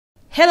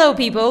Hello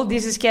people,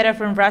 this is Kiara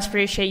from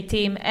Raspberry Shake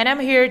team and I'm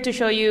here to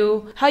show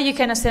you how you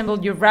can assemble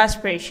your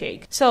Raspberry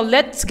Shake. So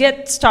let's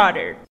get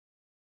started.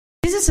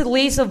 This is a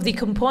list of the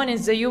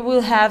components that you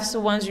will have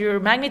once your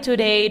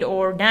magnitude 8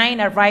 or 9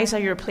 arrives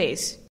at your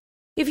place.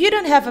 If you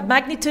don't have a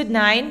magnitude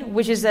 9,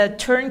 which is a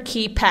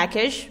turnkey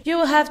package, you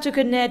will have to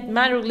connect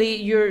manually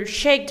your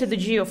shake to the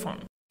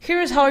geophone.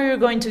 Here's how you're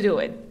going to do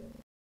it.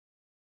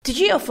 The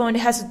geophone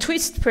has a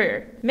twist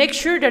pair. Make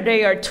sure that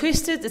they are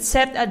twisted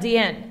except at the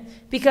end,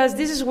 because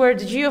this is where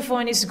the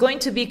geophone is going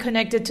to be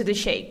connected to the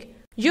shake.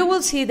 You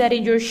will see that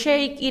in your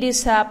shake it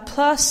is a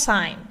plus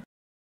sign.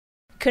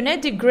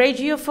 Connect the gray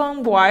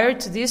geophone wire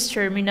to this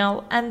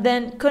terminal and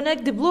then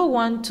connect the blue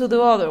one to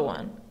the other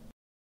one.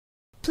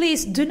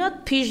 Please do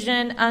not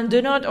pigeon and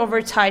do not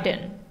over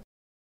tighten.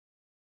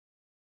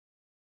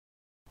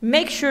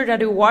 Make sure that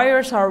the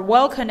wires are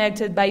well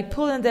connected by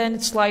pulling them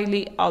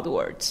slightly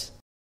outwards.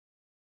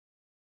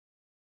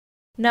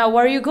 Now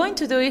what you're going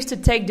to do is to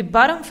take the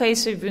bottom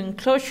face of your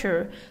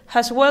enclosure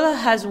as well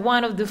as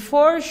one of the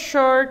 4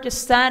 short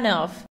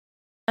standoff,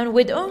 and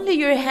with only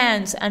your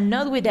hands and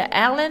not with the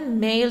Allen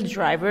male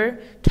driver,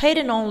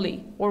 tighten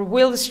only or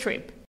wheel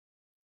strip.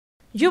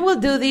 You will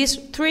do this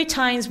 3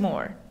 times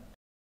more.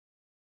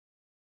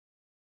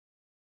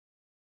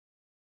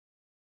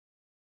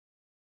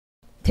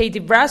 Take the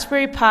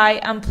Raspberry Pi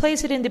and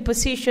place it in the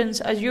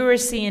positions as you are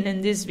seeing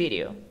in this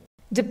video.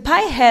 The Pi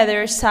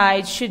header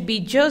side should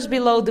be just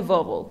below the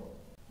bubble.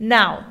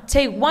 Now,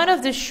 take one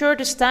of the short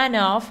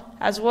standoff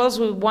as well as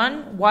with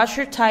one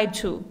washer type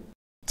 2.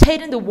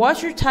 Tighten the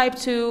washer type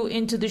 2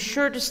 into the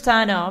short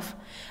standoff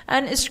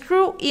and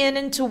screw in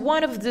into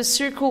one of the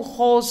circle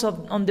holes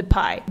on the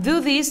Pi. Do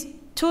this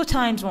 2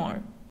 times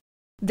more.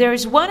 There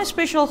is one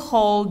special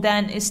hole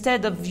that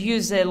instead of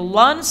use a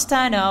long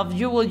standoff,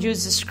 you will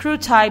use the screw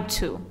type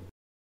 2.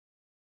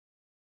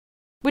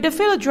 With a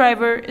fiddle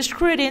driver,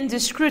 screw it in the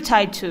screw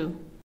type 2.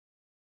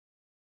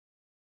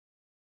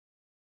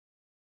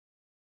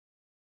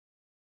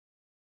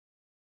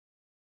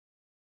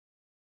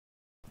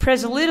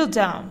 Press a little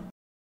down.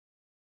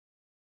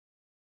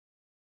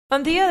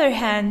 On the other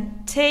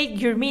hand, take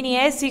your mini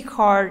SD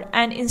card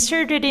and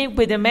insert it in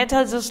with the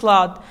metal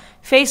slot,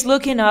 face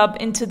looking up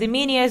into the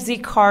mini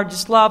SD card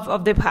slot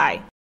of the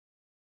Pi.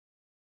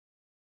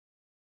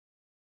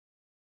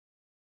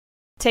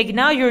 Take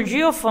now your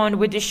geophone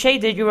with the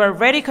shake that you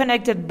already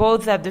connected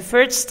both at the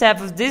first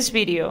step of this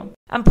video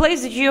and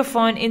place the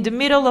geophone in the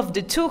middle of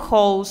the 2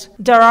 holes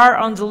that are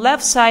on the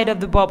left side of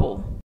the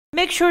bubble.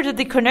 Make sure that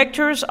the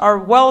connectors are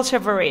well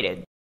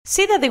separated.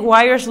 See that the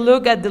wires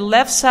look at the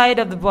left side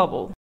of the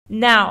bubble.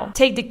 Now,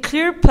 take the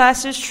clear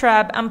plastic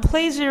strap and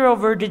place it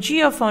over the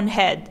geophone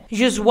head.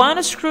 Use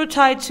one screw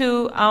type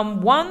 2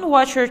 and one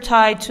washer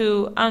type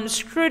 2 and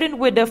screw it in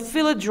with a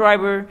fillet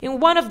driver in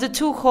one of the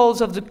 2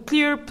 holes of the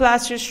clear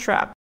plastic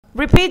strap.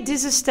 Repeat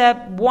this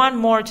step one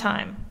more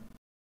time.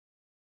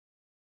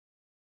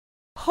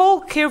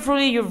 Hold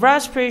carefully your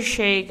Raspberry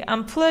Shake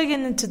and plug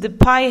it into the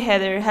Pi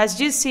header as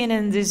you've seen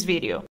in this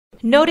video.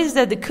 Notice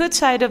that the cut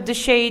side of the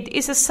shade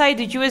is aside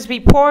the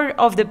USB port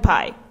of the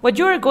Pi. What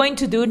you are going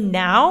to do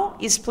now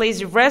is place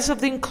the rest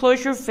of the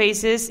enclosure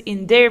faces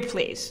in their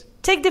place.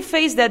 Take the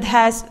face that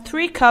has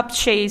 3 cupped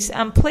shades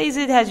and place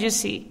it as you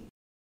see.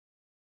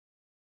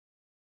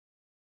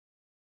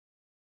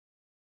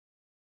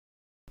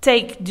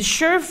 Take the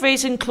short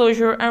face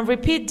enclosure and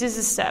repeat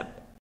this step.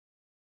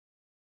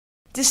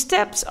 The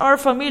steps are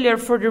familiar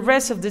for the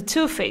rest of the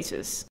 2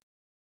 faces.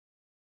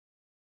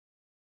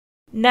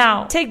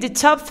 Now, take the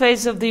top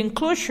face of the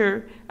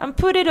enclosure and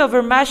put it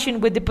over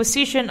matching with the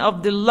position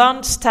of the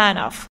long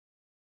standoff.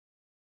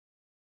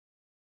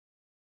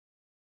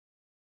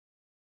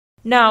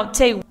 Now,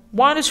 take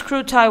one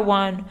screw type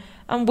 1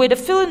 and with a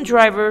fillet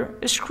driver,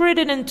 screw it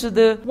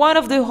into one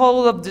of the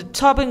holes of the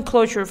top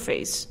enclosure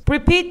face.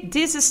 Repeat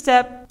this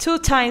step 2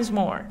 times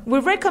more. We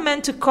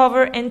recommend to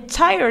cover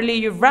entirely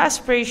your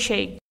Raspberry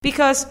Shake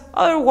because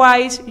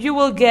otherwise you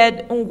will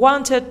get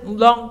unwanted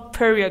long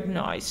period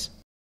noise.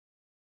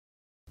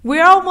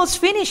 We're almost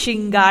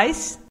finishing,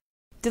 guys!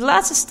 The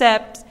last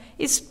step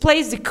is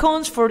place the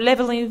cones for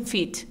leveling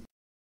feet.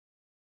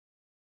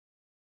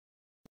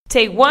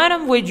 Take one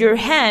and with your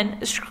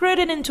hand, screw it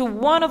into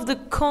one of the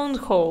cone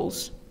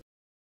holes.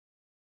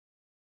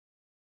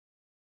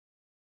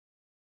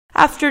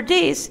 After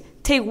this,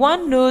 take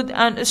one nut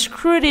and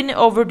screw it in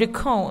over the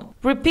cone.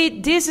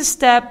 Repeat this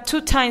step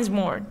 2 times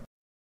more.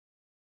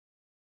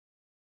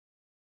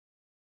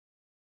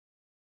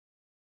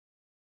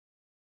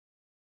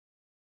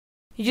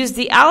 Use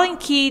the Allen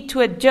key to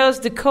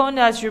adjust the cone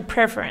as your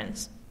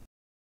preference.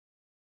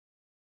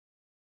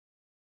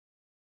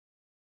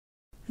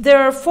 There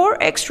are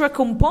 4 extra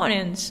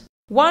components,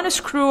 1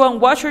 screw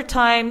and washer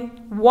type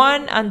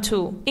 1 and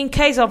 2, in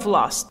case of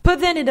loss.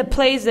 Put them in a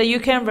place that you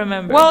can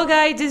remember. Well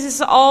guys, this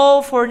is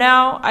all for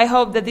now. I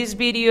hope that this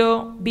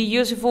video be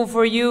useful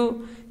for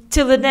you.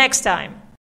 Till the next time.